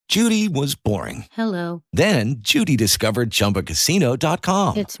Judy was boring. Hello. Then Judy discovered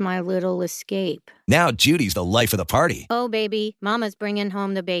ChumbaCasino.com. It's my little escape. Now Judy's the life of the party. Oh, baby, mama's bringing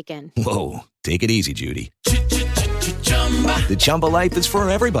home the bacon. Whoa, take it easy, Judy. The Chumba life is for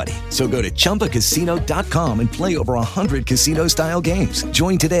everybody. So go to ChumbaCasino.com and play over 100 casino-style games.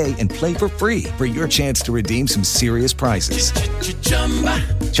 Join today and play for free for your chance to redeem some serious prizes.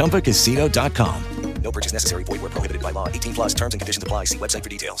 ChumbaCasino.com. No purchase necessary. Void where prohibited by law. 18 plus terms and conditions apply. See website for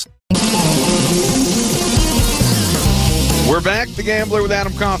details. We're back, The Gambler with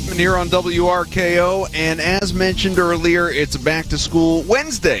Adam Kaufman here on WRKO. And as mentioned earlier, it's back to school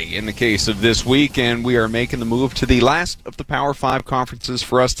Wednesday in the case of this week. And we are making the move to the last of the Power 5 conferences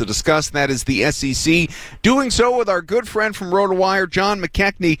for us to discuss. That is the SEC. Doing so with our good friend from RotoWire, John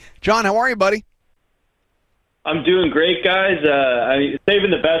McKechnie. John, how are you, buddy? I'm doing great, guys.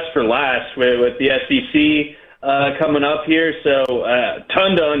 Saving the best for last with the SEC coming up here, so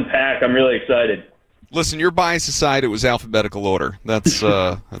ton to unpack. I'm really excited. Listen, your bias aside, it was alphabetical order. That's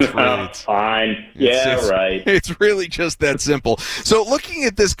really fine. Right. It's really just that simple. So, looking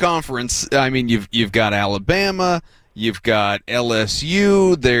at this conference, I mean, you've got Alabama, you've got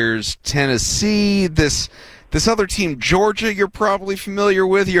LSU, there's Tennessee, this other team, Georgia. You're probably familiar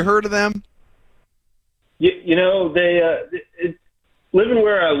with. You heard of them? You know, living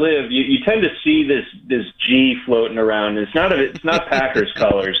where I live, you tend to see this G floating around. It's not Packers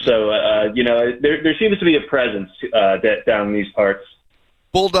colors, so there seems to be a presence down in these parts.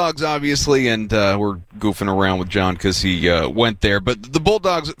 Bulldogs, obviously, and we're goofing around with John because he went there. But the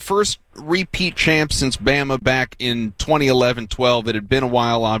Bulldogs, first repeat champs since Bama back in 2011-12. It had been a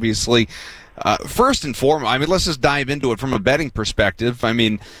while, obviously. First and foremost, I mean, let's just dive into it from a betting perspective. I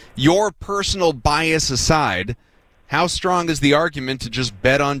mean, your personal bias aside, how strong is the argument to just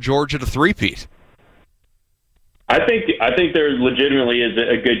bet on Georgia to three-peat? I think there legitimately is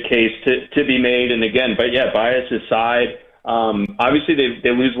a good case to be made. And again, but yeah, bias aside, obviously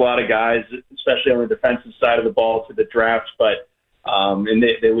they lose a lot of guys, especially on the defensive side of the ball to the draft. But and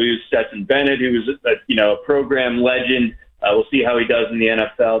they lose Stetson Bennett, who was a program legend. We'll see how he does in the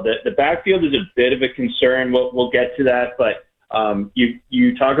NFL. The backfield is a bit of a concern. We'll get to that, but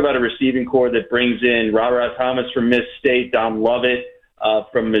you talk about a receiving core that brings in Ra Thomas from Miss State, Dom Lovett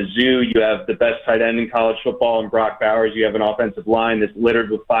from Mizzou. You have the best tight end in college football in Brock Bowers. You have an offensive line that's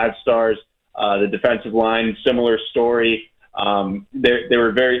littered with 5 stars. The defensive line, similar story. They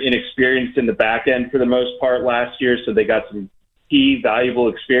were very inexperienced in the back end for the most part last year, so they got some key, valuable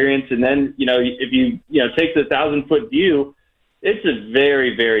experience. And then, if you take the 1,000-foot view, it's a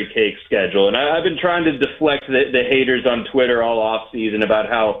very, very cake schedule. And I've been trying to deflect the haters on Twitter all offseason about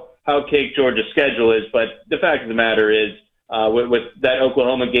how cake Georgia's schedule is. But the fact of the matter is, with that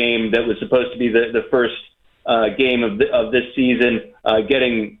Oklahoma game that was supposed to be the first game of this season,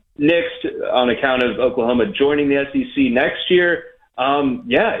 getting nixed on account of Oklahoma joining the SEC next year,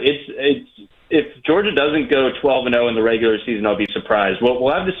 if Georgia doesn't go 12-0 in the regular season, I'll be surprised.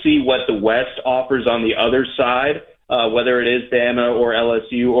 We'll have to see what the West offers on the other side, whether it is Bama or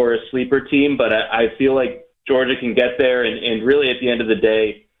LSU or a sleeper team. But I feel like Georgia can get there, and really at the end of the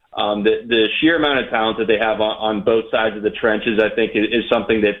day, the sheer amount of talent that they have on both sides of the trenches, I think, is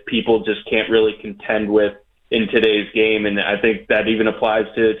something that people just can't really contend with in today's game. And I think that even applies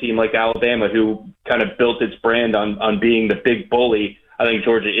to a team like Alabama, who kind of built its brand on being the big bully. I think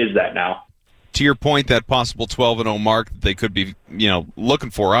Georgia is that now. To your point, that possible 12-0 mark that they could be, looking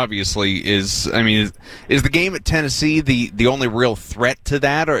for, obviously, is the game at Tennessee the only real threat to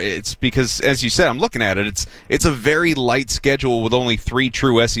that? Or it's because, as you said, I'm looking at it, it's a very light schedule with only 3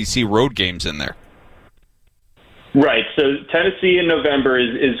 true SEC road games in there. Right. So Tennessee in November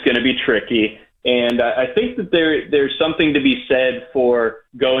is going to be tricky. And I think that there's something to be said for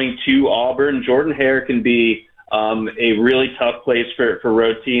going to Auburn. Jordan Hare can be a really tough place for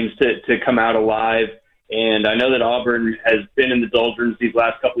road teams to come out alive. And I know that Auburn has been in the doldrums these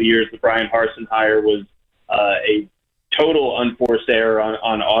last couple of years. The Brian Harsin hire was a total unforced error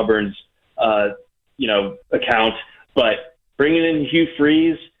on Auburn's account. But bringing in Hugh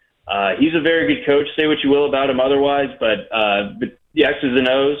Freeze, he's a very good coach. Say what you will about him otherwise, but the X's and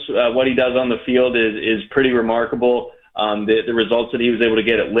O's, what he does on the field is pretty remarkable. The results that he was able to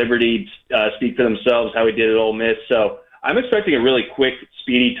get at Liberty speak for themselves, how he did at Ole Miss. So I'm expecting a really quick,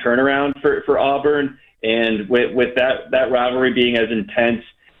 speedy turnaround for Auburn. And with that rivalry being as intense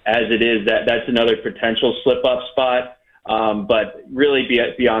as it is, that's another potential slip-up spot. But really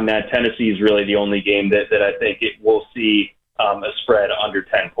beyond that, Tennessee is really the only game that I think it will see a spread under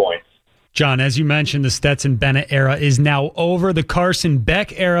 10 points. John, as you mentioned, the Stetson Bennett era is now over. The Carson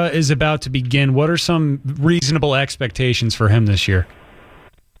Beck era is about to begin. What are some reasonable expectations for him this year?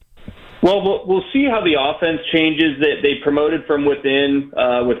 Well, we'll see how the offense changes. That they promoted from within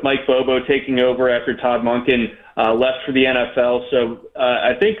with Mike Bobo taking over after Todd Monken left for the NFL. So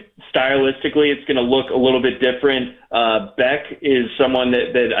I think stylistically it's going to look a little bit different. Beck is someone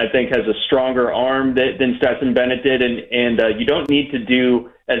that I think has a stronger arm than Stetson Bennett did, and you don't need to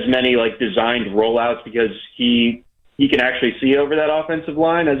do as many like designed rollouts because he can actually see over that offensive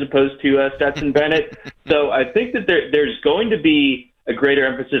line as opposed to Stetson Bennett. So I think that there's going to be a greater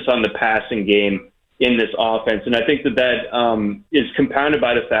emphasis on the passing game in this offense. And I think that is compounded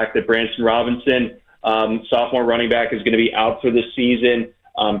by the fact that Branson Robinson, sophomore running back, is going to be out for this season.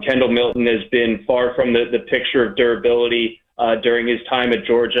 Kendall Milton has been far from the picture of durability during his time at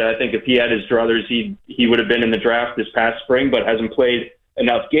Georgia. I think if he had his druthers, he would have been in the draft this past spring, but hasn't played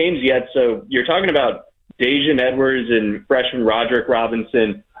enough games yet. So you're talking about Dejan Edwards and freshman Roderick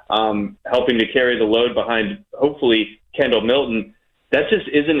Robinson helping to carry the load behind, hopefully, Kendall Milton. That just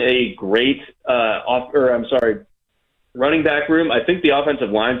isn't a great running back room. I think the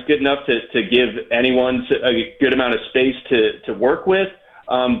offensive line's good enough to give anyone a good amount of space to work with.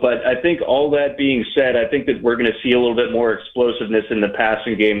 But I think all that being said, I think that we're going to see a little bit more explosiveness in the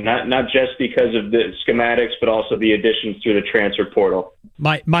passing game, not just because of the schematics, but also the additions through the transfer portal.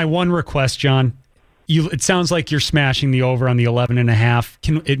 My one request, John, it sounds like you're smashing the over on the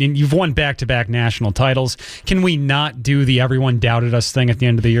 11.5. And you've won back-to-back national titles. Can we not do the everyone doubted us thing at the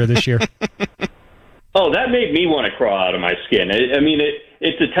end of the year this year? Oh, that made me want to crawl out of my skin.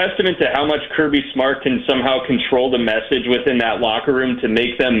 It's a testament to how much Kirby Smart can somehow control the message within that locker room to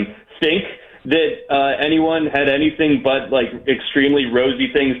make them think that anyone had anything but like extremely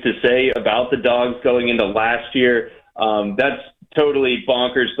rosy things to say about the Dogs going into last year. That's totally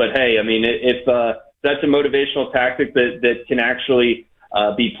bonkers. But hey, if that's a motivational tactic that can actually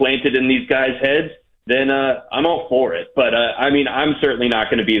be planted in these guys' heads, then I'm all for it. But I'm certainly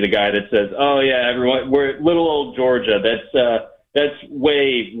not going to be the guy that says, "Oh yeah, everyone, we're little old Georgia." That's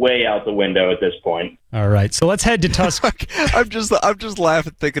way, way out the window at this point. All right, so let's head to Tuscaloosa. I'm just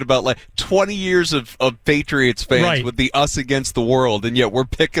laughing thinking about like 20 years of Patriots fans right. with the us against the world, and yet we're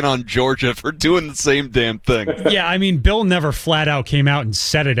picking on Georgia for doing the same damn thing. Yeah, Bill never flat out came out and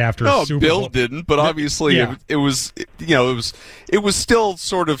said it after a Super Bowl. Bill didn't, but obviously it was still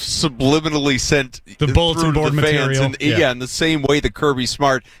sort of subliminally sent the bulletin board the fans, material. and in the same way that Kirby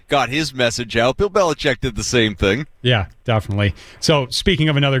Smart got his message out, Bill Belichick did the same thing. Yeah, definitely. So speaking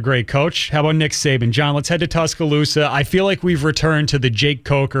of another great coach, how about Nick Saban? John, let's head to Tuscaloosa. I feel like we've returned to the Jake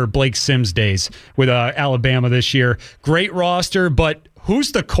Coker, Blake Sims days with Alabama this year. Great roster, but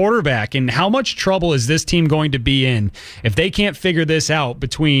who's the quarterback, and how much trouble is this team going to be in if they can't figure this out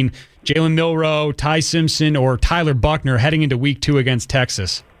between Jalen Milroe, Ty Simpson, or Tyler Buckner heading into Week 2 against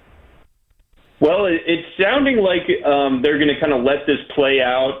Texas? Well, it's sounding like they're going to kind of let this play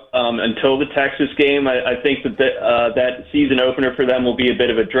out until the Texas game. I think that season opener for them will be a bit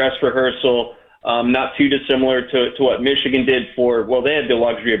of a dress rehearsal, not too dissimilar to what Michigan did they had the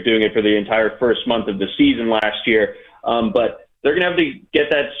luxury of doing it for the entire first month of the season last year. But they're going to have to get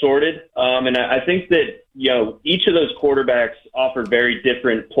that sorted. And I think that, each of those quarterbacks offer very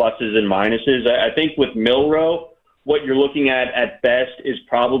different pluses and minuses. I think with Milroe, what you're looking at best is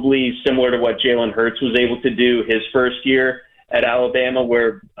probably similar to what Jalen Hurts was able to do his first year at Alabama,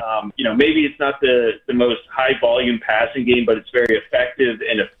 where, maybe it's not the most high volume passing game, but it's very effective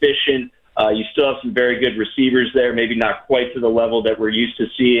and efficient. You still have some very good receivers there, maybe not quite to the level that we're used to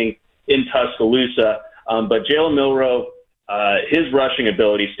seeing in Tuscaloosa. But Jalen Milroe, his rushing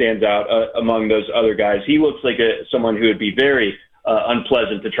ability stands out among those other guys. He looks like someone who would be very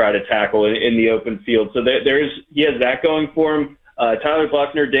unpleasant to try to tackle in the open field. So he has that going for him. Tyler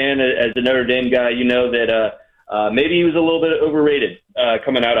Buckner, Dan, as a Notre Dame guy, that maybe he was a little bit overrated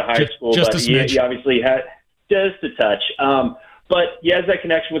coming out of high school, but he obviously had just a touch. But he has that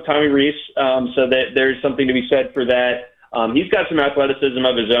connection with Tommy Rees, so that there's something to be said for that. He's got some athleticism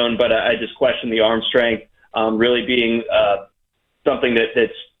of his own, but I just question the arm strength really being something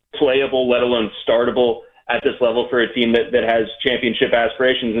that's playable, let alone startable at this level for a team that has championship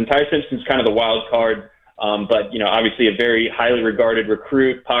aspirations. And Ty Simpson's kind of the wild card, but obviously a very highly regarded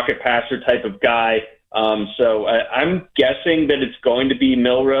recruit, pocket passer type of guy. So I'm guessing that it's going to be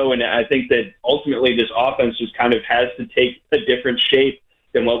Milroe, and I think that ultimately this offense just kind of has to take a different shape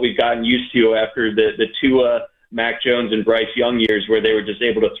than what we've gotten used to after the Tua, Mac Jones, and Bryce Young years, where they were just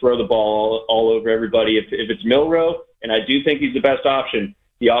able to throw the ball all over everybody. If it's Milroe, and I do think he's the best option,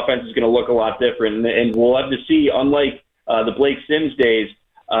 the offense is going to look a lot different, and we'll have to see, unlike the Blake Sims days,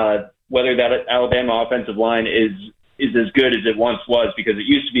 whether that Alabama offensive line is as good as it once was, because it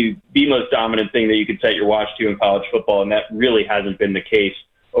used to be the most dominant thing that you could set your watch to in college football, and that really hasn't been the case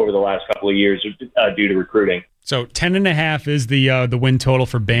over over the last couple of years due to recruiting. So 10.5 is the win total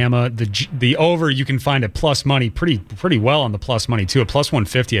for Bama. The over you can find at plus money pretty well on the plus money too, at plus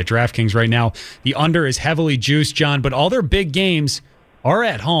 150 at DraftKings right now. The under is heavily juiced, John, but all their big games are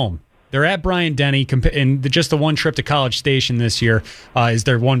at home. They're at Bryant-Denny, and just the one trip to College Station this year is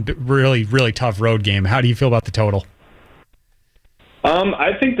their one really, really tough road game. How do you feel about the total?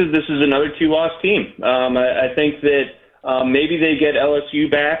 I think that this is another 2-loss team. I think that maybe they get LSU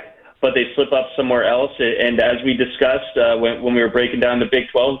back, but they slip up somewhere else. And as we discussed when we were breaking down the Big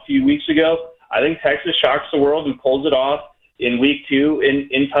 12 a few weeks ago, I think Texas shocks the world and pulls it off in Week 2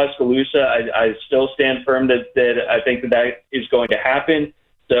 in Tuscaloosa. I still stand firm that I think that is going to happen.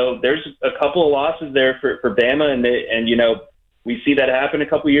 So there's a couple of losses there for Bama, and you know, we see that happen a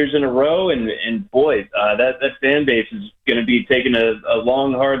couple of years in a row, and boy, that fan base is going to be taking a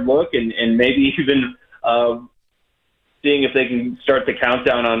long, hard look, and maybe even seeing if they can start the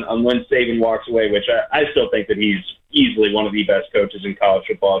countdown on when Saban walks away, which I still think that he's easily one of the best coaches in college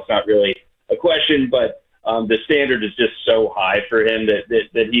football. It's not really a question, but the standard is just so high for him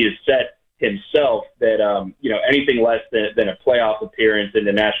that he has set himself that anything less than a playoff appearance and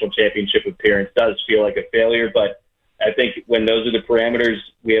a national championship appearance does feel like a failure. But I think when those are the parameters,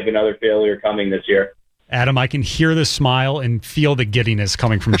 we have another failure coming this year. Adam, I can hear the smile and feel the giddiness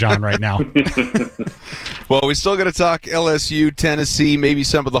coming from John right now. Well, we still got to talk LSU, Tennessee, maybe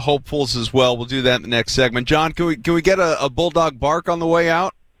some of the hopefuls as well. We'll do that in the next segment. John, can we get a Bulldog bark on the way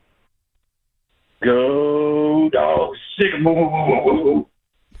out? Go Dogs!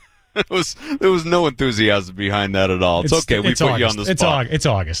 There was no enthusiasm behind that at all. It's okay. We put you on the spot. It's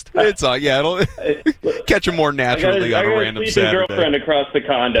August. Yeah. It'll catch you more naturally on a random Saturday. I got a girlfriend across the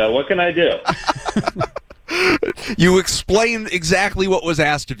condo. What can I do? You explain exactly what was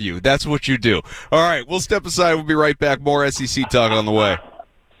asked of you. That's what you do. All right. We'll step aside. We'll be right back. More SEC talk on the way.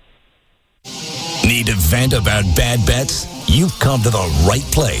 Need to vent about bad bets? You've come to the right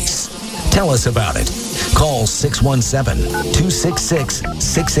place. Tell us about it. Call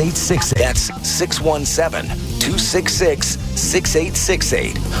 617-266-6868. That's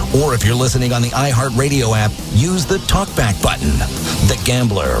 617-266-6868. Or if you're listening on the iHeartRadio app, use the TalkBack button. The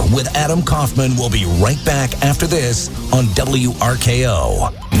Gambler with Adam Kaufman will be right back after this on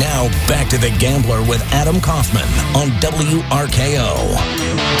WRKO. Now back to The Gambler with Adam Kaufman on WRKO.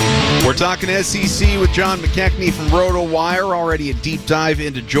 We're talking SEC with John McKechnie from RotoWire. Already a deep dive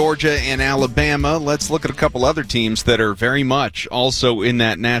into Georgia and Alabama. Let's look at a couple other teams that are very much also in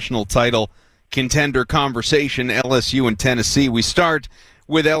that national title contender conversation, LSU and Tennessee. We start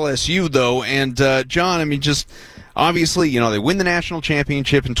with LSU, though, and John, I mean, just obviously, they win the national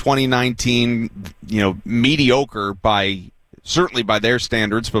championship in 2019, mediocre certainly by their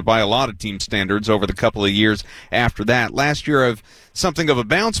standards, but by a lot of team standards over the couple of years after that. Last year of something of a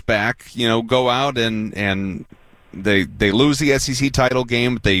bounce back, go out and they lose the SEC title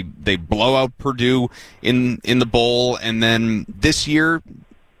game. They blow out Purdue in the bowl, and then this year,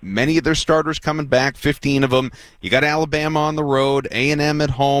 many of their starters coming back, 15 of them. You got Alabama on the road, A&M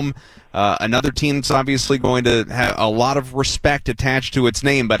at home. Another team that's obviously going to have a lot of respect attached to its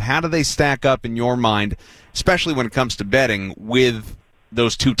name, but how do they stack up in your mind, especially when it comes to betting, with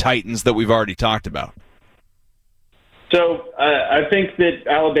those two Titans that we've already talked about? So I think that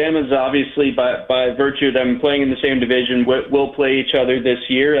Alabama's obviously, by virtue of them playing in the same division, will play each other this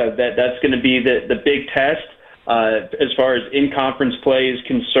year. That's going to be the big test. As far as in-conference play is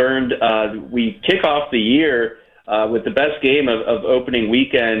concerned, we kick off the year with the best game of opening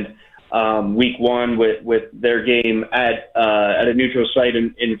weekend, Week 1, with their game at a neutral site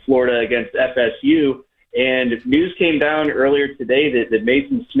in Florida against FSU. And news came down earlier today that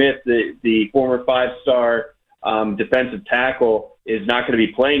Mason Smith, the former five-star defensive tackle, is not going to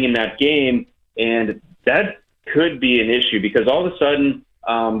be playing in that game, and that could be an issue because all of a sudden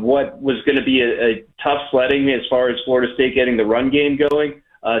what was going to be a tough sledding as far as Florida State getting the run game going,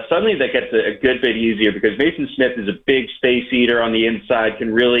 suddenly that gets a good bit easier because Mason Smith is a big space eater on the inside,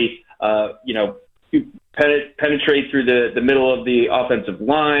 can really penetrate through the middle of the offensive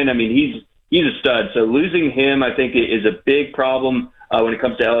line. I mean, he's a stud. So losing him, I think, is a big problem when it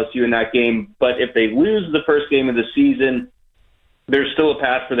comes to LSU in that game. But if they lose the first game of the season, there's still a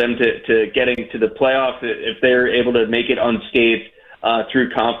path for them to getting to the playoffs if they're able to make it unscathed through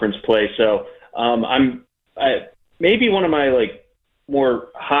conference play. So maybe one of my more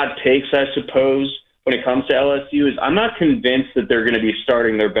hot takes, I suppose, when it comes to LSU is I'm not convinced that they're going to be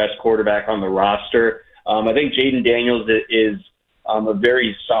starting their best quarterback on the roster. I think Jaden Daniels is a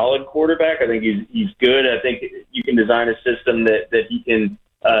very solid quarterback. I think he's good. I think you can design a system that he can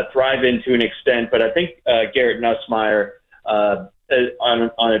thrive in to an extent. But I think Garrett Nussmeier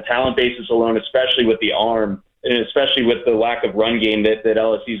on a talent basis alone, especially with the arm, and especially with the lack of run game that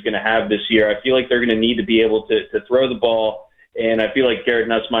LSU is going to have this year. I feel like they're going to need to be able to throw the ball, and I feel like Garrett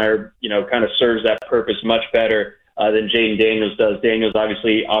Nussmeier, kind of serves that purpose much better than Jaden Daniels does. Daniels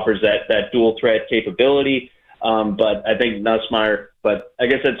obviously offers that dual threat capability, but I think Nussmeier. But I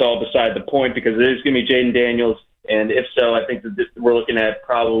guess that's all beside the point because it is going to be Jaden Daniels, and if so, I think that we're looking at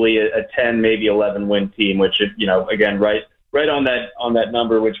probably a 10, maybe 11 win team, which again right on that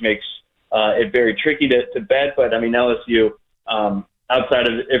number, which makes it very tricky to bet. But I mean LSU, outside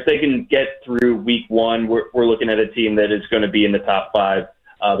of if they can get through week one, we're looking at a team that is going to be in the top 5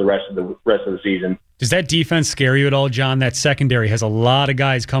 the rest of the season. Does that defense scare you at all, John? That secondary has a lot of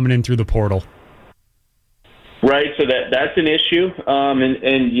guys coming in through the portal. Right, so that's an issue,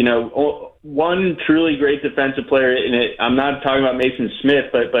 and one truly great defensive player. And I'm not talking about Mason Smith,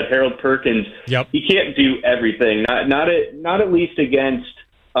 but Harold Perkins. Yep. He can't do everything. Not at least against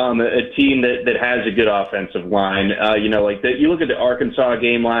a team that has a good offensive line. You look at the Arkansas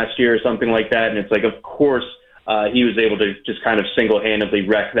game last year or something like that, and it's like, of course, he was able to just kind of single-handedly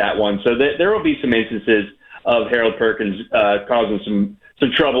wreck that one. So there will be some instances of Harold Perkins causing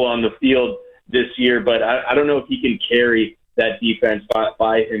some trouble on the field this year, but I don't know if he can carry that defense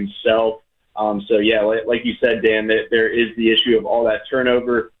by himself. Like you said, Dan, that there is the issue of all that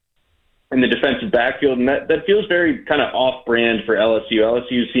turnover in the defensive backfield, and that feels very kind of off-brand for LSU.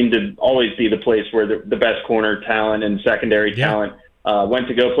 LSU seemed to always be the place where the best corner talent and secondary talent went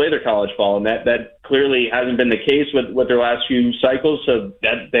to go play their college ball, and that clearly hasn't been the case with their last few cycles, so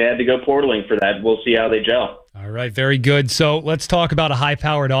that they had to go portaling for that. We'll see how they gel. All right, very good. So let's talk about a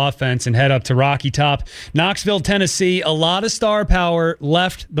high-powered offense and head up to Rocky Top, Knoxville, Tennessee. A lot of star power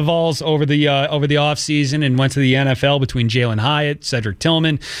left the Vols over the offseason and went to the NFL between Jalen Hyatt, Cedric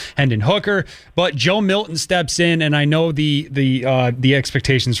Tillman, Hendon Hooker. But Joe Milton steps in, and I know the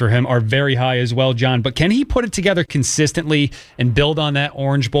expectations for him are very high as well, John. But can he put it together consistently and build on that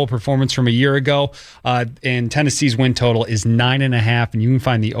Orange Bowl performance from a year ago? And Tennessee's win total is 9.5, and you can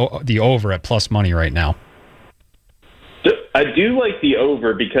find the over at plus money right now. I do like the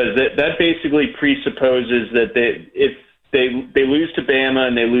over because that basically presupposes that if they lose to Bama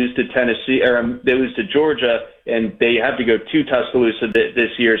and they lose to Tennessee or they lose to Georgia and they have to go to Tuscaloosa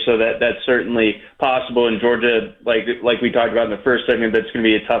this year, so that's certainly possible. And Georgia, like we talked about in the first segment, that's going to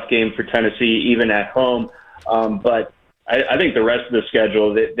be a tough game for Tennessee even at home. But I think the rest of the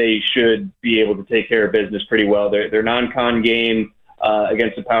schedule that they should be able to take care of business pretty well. Their non-con game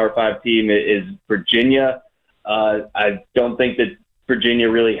against the Power 5 team is Virginia. I don't think that Virginia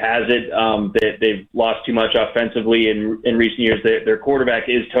really has it. They've lost too much offensively in recent years. Their quarterback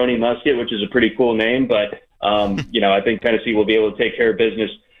is Tony Muskett, which is a pretty cool name, but I think Tennessee will be able to take care of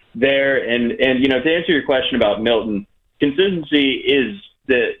business there. And to answer your question about Milton, consistency is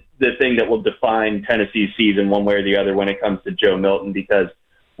the thing that will define Tennessee's season one way or the other when it comes to Joe Milton, because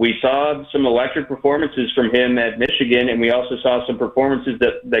we saw some electric performances from him at Michigan, and we also saw some performances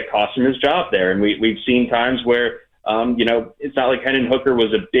that cost him his job there. And we've seen times where, it's not like Hendon Hooker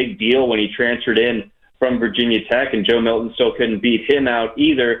was a big deal when he transferred in from Virginia Tech, and Joe Milton still couldn't beat him out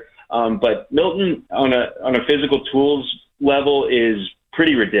either. But Milton, on a physical tools level, is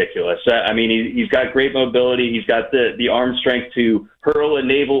pretty ridiculous. I mean, he's got great mobility. He's got the arm strength to hurl a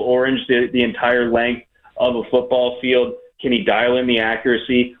naval orange the entire length of a football field. Can he dial in the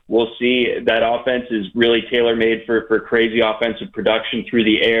accuracy? We'll see. That offense is really tailor-made for crazy offensive production through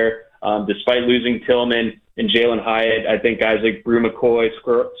the air. Despite losing Tillman and Jalen Hyatt, I think guys like Brew McCoy,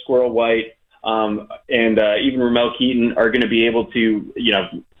 Squirrel White, and even Ramel Keaton are going to be able to,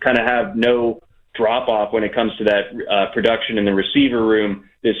 kind of have no drop-off when it comes to that production in the receiver room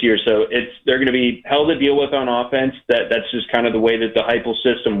this year. So they're going to be hell to deal with on offense. That's just kind of the way that the Heupel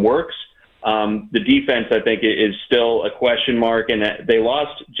system works. The defense, I think, is still a question mark, and they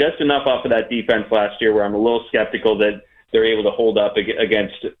lost just enough off of that defense last year where I'm a little skeptical that they're able to hold up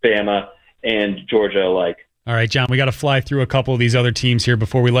against Bama and Georgia alike. All right, John, we got to fly through a couple of these other teams here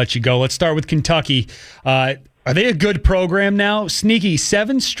before we let you go. Let's start with Kentucky. Are they a good program now? Sneaky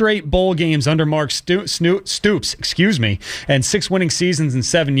 7 straight bowl games under Mark Stoops, and 6 winning seasons in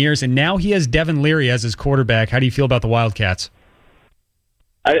 7 years, and now he has Devin Leary as his quarterback. How do you feel about the Wildcats?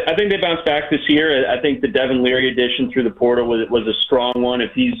 I think they bounced back this year. I think the Devin Leary addition through the portal was a strong one.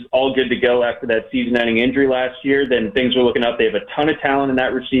 If he's all good to go after that season-ending injury last year, then things are looking up. They have a ton of talent in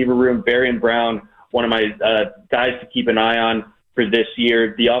that receiver room. Berrien Brown, one of my guys to keep an eye on for this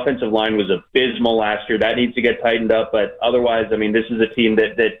year. The offensive line was abysmal last year. That needs to get tightened up. But otherwise, I mean, this is a team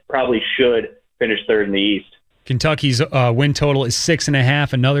that probably should finish third in the East. Kentucky's win total is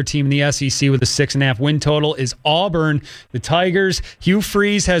 6.5. Another team in the SEC with a 6.5 win total is Auburn, the Tigers. Hugh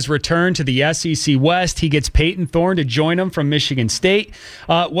Freeze has returned to the SEC West. He gets Peyton Thorne to join him from Michigan State.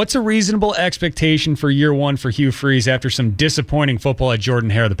 What's a reasonable expectation for year one for Hugh Freeze after some disappointing football at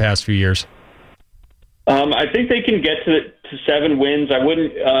Jordan-Hare the past few years? I think they can get to 7 wins. I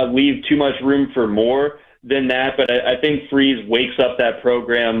wouldn't leave too much room for more than that, but I think Freeze wakes up that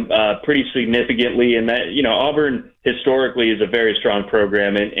program pretty significantly. And that, Auburn historically is a very strong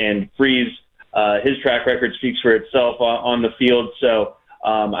program, and Freeze, his track record speaks for itself on the field. So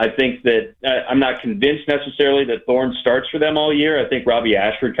I think that I'm not convinced necessarily that Thorne starts for them all year. I think Robbie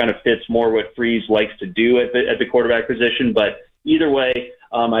Ashford kind of fits more what Freeze likes to do at the quarterback position. But either way,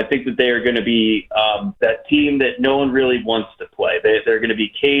 I think that they are going to be that team that no one really wants to play. They're going to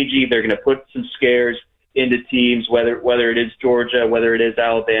be cagey. They're going to put some scares into teams, whether it is Georgia, whether it is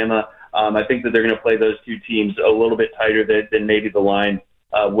Alabama. I think that they're going to play those two teams a little bit tighter than maybe the line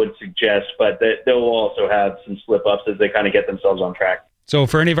would suggest, but they'll also have some slip-ups as they kind of get themselves on track. So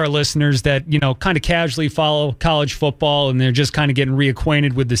for any of our listeners that, kind of casually follow college football and they're just kind of getting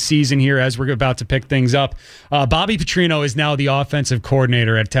reacquainted with the season here as we're about to pick things up, Bobby Petrino is now the offensive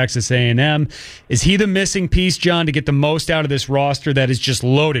coordinator at Texas A&M. Is he the missing piece, John, to get the most out of this roster that is just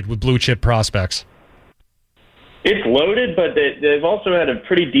loaded with blue-chip prospects? It's loaded, but they've also had a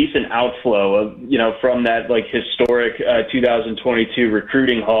pretty decent outflow of, from that historic 2022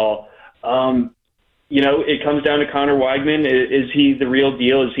 recruiting haul. It comes down to Connor Weigman. Is he the real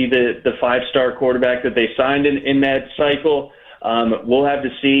deal? Is he the 5-star quarterback that they signed in that cycle? We'll have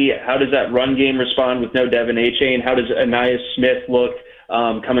to see. How does that run game respond with no Devin Achane? How does Anais Smith look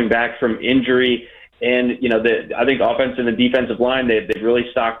coming back from injury? And, I think offensive and defensive line, they've really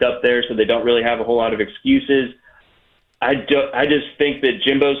stocked up there, so they don't really have a whole lot of excuses. I just think that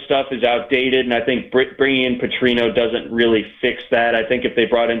Jimbo's stuff is outdated, and I think bringing in Petrino doesn't really fix that. I think if they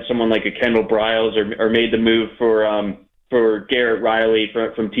brought in someone like a Kendall Briles or made the move for Garrett Riley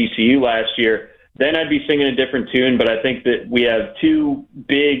from TCU last year, then I'd be singing a different tune. But I think that we have two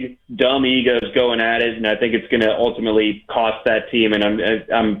big, dumb egos going at it, and I think it's going to ultimately cost that team. And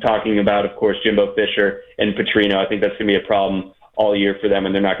I'm talking about, of course, Jimbo Fisher and Petrino. I think that's going to be a problem all year for them,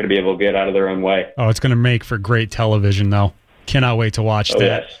 and they're not going to be able to get out of their own way. Oh, it's going to make for great television, though. Cannot wait to watch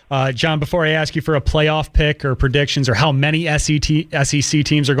that. Yes. John, before I ask you for a playoff pick or predictions or how many SEC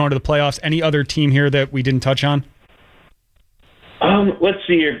teams are going to the playoffs, any other team here that we didn't touch on? Let's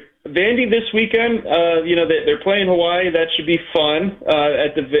see here. Vandy this weekend, they're playing Hawaii. That should be fun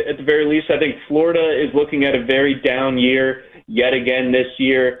at the very least. I think Florida is looking at a very down year yet again this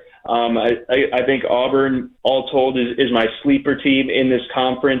year. I think Auburn, all told, is my sleeper team in this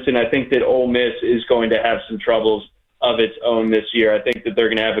conference, and I think that Ole Miss is going to have some troubles of its own this year. I think that they're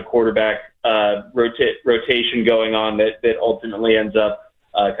going to have a quarterback rotation going on that ultimately ends up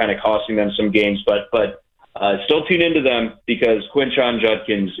kind of costing them some games. But still tune into them because Quinshon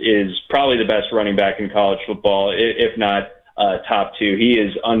Judkins is probably the best running back in college football, if not top 2. He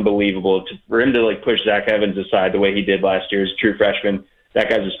is unbelievable. For him to push Zach Evans aside the way he did last year as a true freshman, that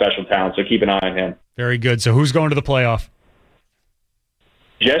guy's a special talent, so keep an eye on him. Very good. So who's going to the playoff?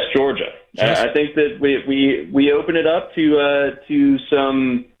 Just Georgia. I think that we open it up to a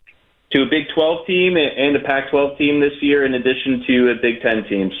Big 12 team and a Pac-12 team this year, in addition to a Big 10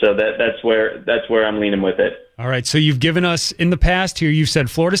 team. So that's where I'm leaning with it. All right. So you've given us in the past here. You've said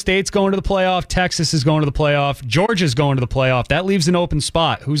Florida State's going to the playoff, Texas is going to the playoff, Georgia's going to the playoff. That leaves an open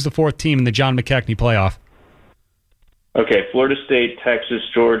spot. Who's the 4th team in the John McKechnie playoff? Okay, Florida State, Texas,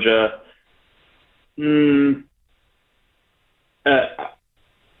 Georgia. I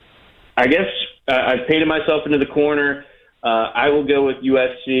guess I've painted myself into the corner. I will go with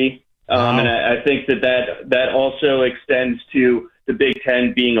USC, and I think that also extends to the Big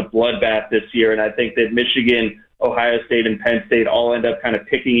Ten being a bloodbath this year. And I think that Michigan, Ohio State, and Penn State all end up kind of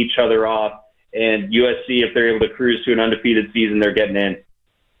picking each other off. And USC, if they're able to cruise to an undefeated season, they're getting in.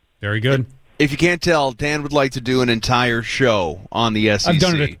 Very good. If you can't tell, Dan would like to do an entire show on the SEC. I've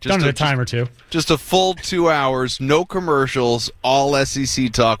done it a time or two. Just a full 2 hours, no commercials, all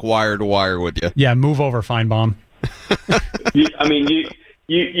SEC talk, wire to wire with you. Yeah, move over, Feinbaum.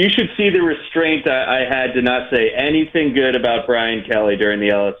 You should see the restraint I had to not say anything good about Brian Kelly during the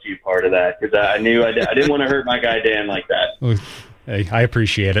LSU part of that, because I knew I didn't want to hurt my guy Dan like that. Hey, I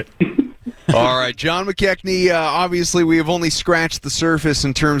appreciate it. All right, John McKechnie, obviously we have only scratched the surface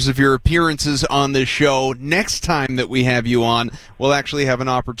in terms of your appearances on this show. Next time that we have you on, we'll actually have an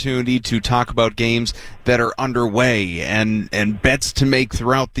opportunity to talk about games that are underway and bets to make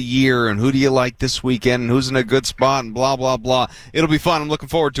throughout the year and who do you like this weekend and who's in a good spot and blah, blah, blah. It'll be fun. I'm looking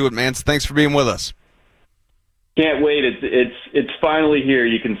forward to it, man. So thanks for being with us. Can't wait. It's finally here.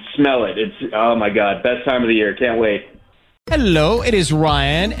 You can smell it. It's, oh my God, best time of the year. Can't wait. Hello, it is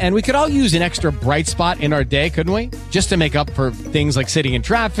Ryan, and we could all use an extra bright spot in our day, couldn't we? Just to make up for things like sitting in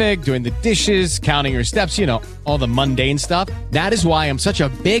traffic, doing the dishes, counting your steps, all the mundane stuff. That is why I'm such a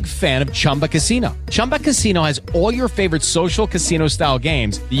big fan of Chumba Casino. Chumba Casino has all your favorite social casino-style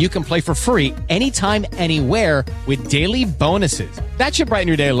games that you can play for free anytime, anywhere with daily bonuses. That should brighten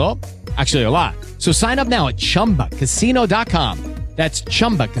your day a little. Actually, a lot. So sign up now at ChumbaCasino.com. That's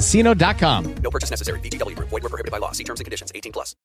ChumbaCasino.com. No purchase necessary. VGW Group. Void where prohibited by law. See terms and conditions. 18+.